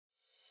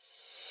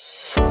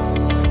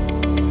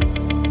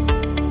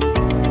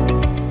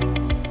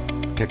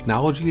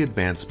Technology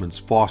advancements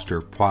foster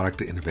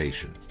product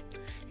innovation.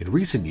 In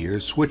recent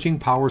years, switching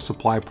power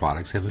supply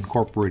products have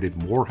incorporated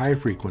more high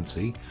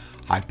frequency,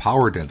 high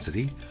power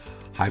density,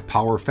 high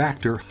power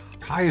factor,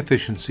 high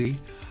efficiency,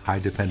 high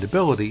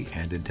dependability,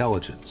 and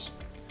intelligence.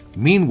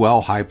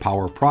 Meanwhile, high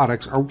power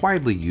products are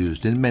widely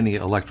used in many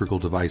electrical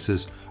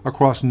devices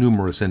across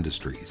numerous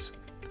industries.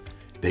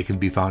 They can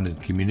be found in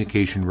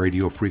communication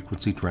radio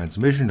frequency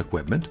transmission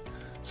equipment,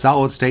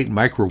 solid-state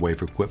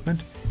microwave equipment,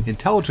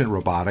 intelligent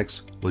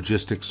robotics,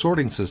 logistics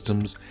sorting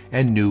systems,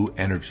 and new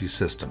energy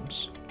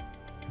systems.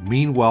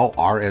 Meanwhile,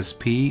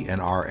 RSP and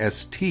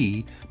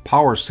RST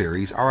power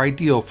series are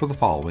ideal for the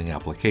following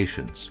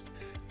applications: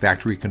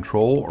 factory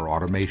control or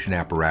automation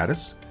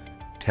apparatus,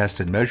 test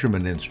and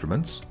measurement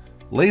instruments,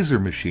 laser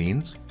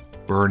machines,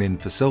 burn-in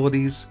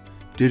facilities,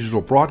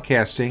 digital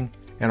broadcasting,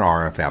 and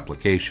RF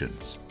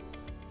applications.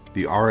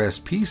 The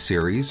RSP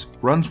series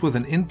runs with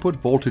an input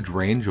voltage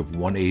range of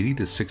 180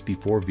 to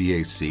 64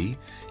 VAC,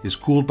 is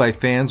cooled by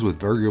fans with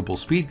variable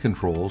speed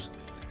controls,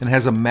 and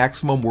has a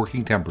maximum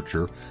working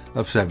temperature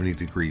of 70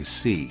 degrees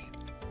C.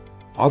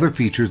 Other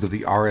features of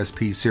the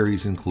RSP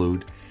series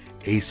include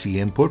AC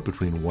input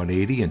between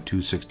 180 and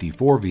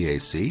 264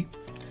 VAC,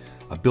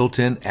 a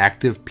built-in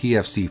active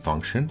PFC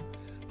function,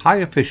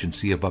 high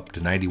efficiency of up to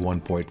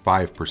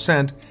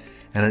 91.5%,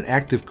 and an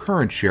active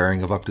current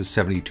sharing of up to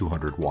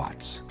 7,200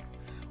 watts.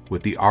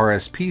 With the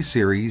RSP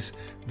series,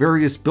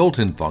 various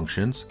built-in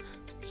functions,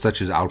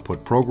 such as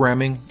output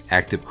programming,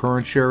 active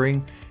current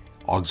sharing,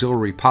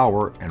 auxiliary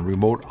power, and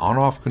remote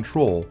on-off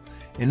control,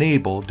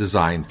 enable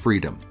design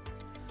freedom.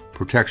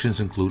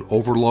 Protections include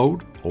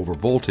overload,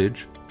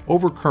 overvoltage,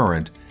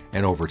 overcurrent,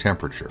 and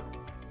overtemperature.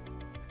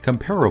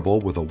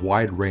 Comparable with a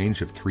wide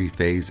range of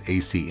three-phase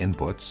AC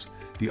inputs,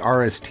 the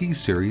RST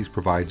series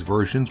provides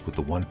versions with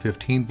the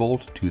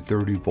 115-volt,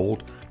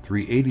 230-volt,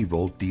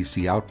 380-volt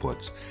DC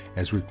outputs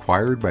as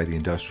required by the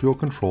industrial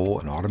control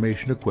and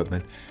automation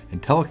equipment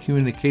and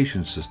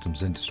telecommunications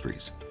systems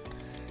industries.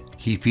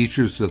 Key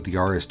features of the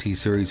RST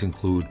series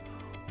include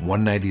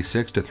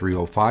 196 to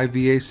 305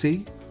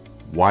 VAC,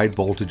 wide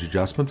voltage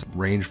adjustments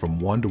range from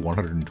 1 to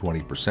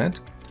 120%,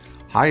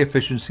 high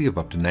efficiency of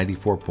up to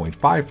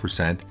 94.5%,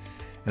 and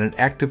an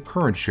active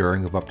current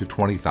sharing of up to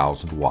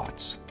 20,000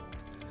 watts.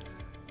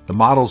 The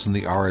models in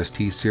the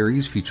RST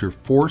series feature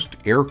forced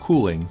air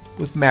cooling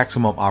with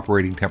maximum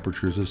operating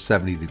temperatures of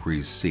 70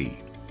 degrees C.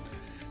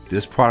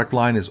 This product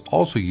line is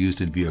also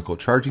used in vehicle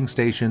charging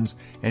stations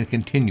and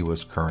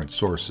continuous current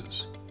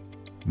sources.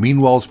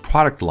 Meanwhil's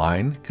product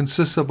line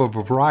consists of a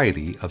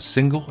variety of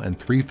single and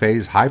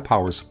three-phase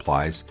high-power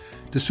supplies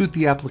to suit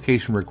the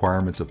application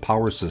requirements of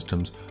power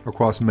systems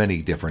across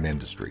many different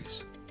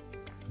industries.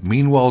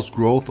 Meanwhil's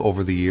growth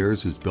over the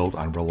years is built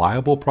on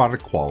reliable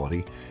product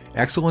quality,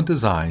 excellent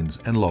designs,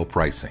 and low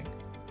pricing.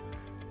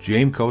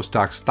 Jameco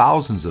stocks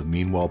thousands of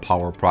Meanwhile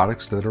power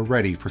products that are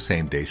ready for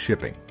same-day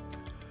shipping.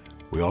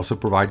 We also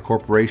provide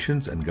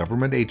corporations and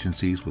government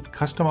agencies with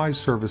customized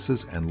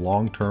services and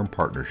long-term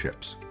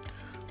partnerships.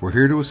 We're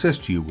here to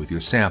assist you with your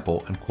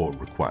sample and quote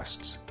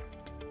requests.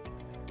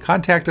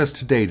 Contact us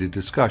today to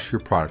discuss your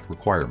product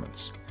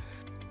requirements.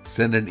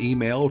 Send an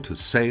email to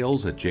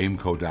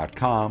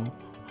sales@jameco.com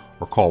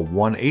or call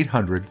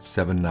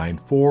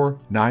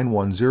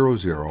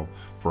 1-800-794-9100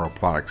 for a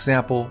product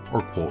sample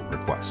or quote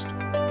request.